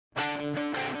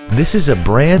This is a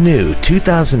brand new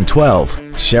 2012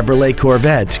 Chevrolet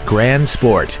Corvette Grand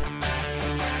Sport.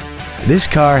 This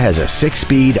car has a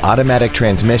 6-speed automatic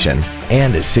transmission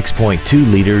and a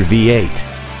 6.2-liter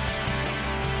V8.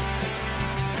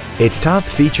 Its top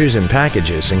features and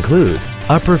packages include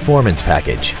a performance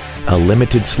package, a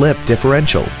limited slip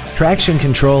differential, traction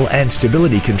control and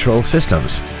stability control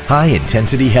systems,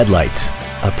 high-intensity headlights,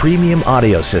 a premium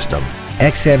audio system,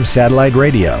 XM satellite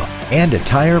radio, and a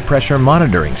tire pressure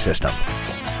monitoring system.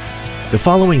 The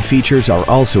following features are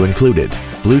also included: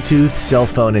 Bluetooth cell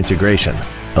phone integration,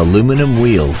 aluminum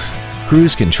wheels,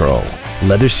 cruise control,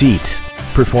 leather seats,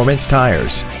 performance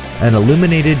tires, an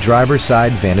illuminated driver's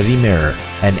side vanity mirror,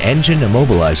 an engine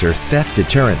immobilizer theft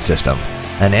deterrent system,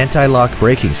 an anti-lock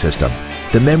braking system,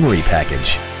 the memory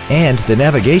package, and the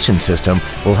navigation system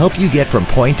will help you get from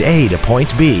point A to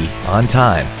point B on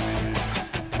time.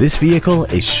 This vehicle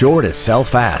is sure to sell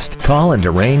fast. Call and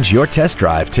arrange your test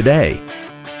drive today.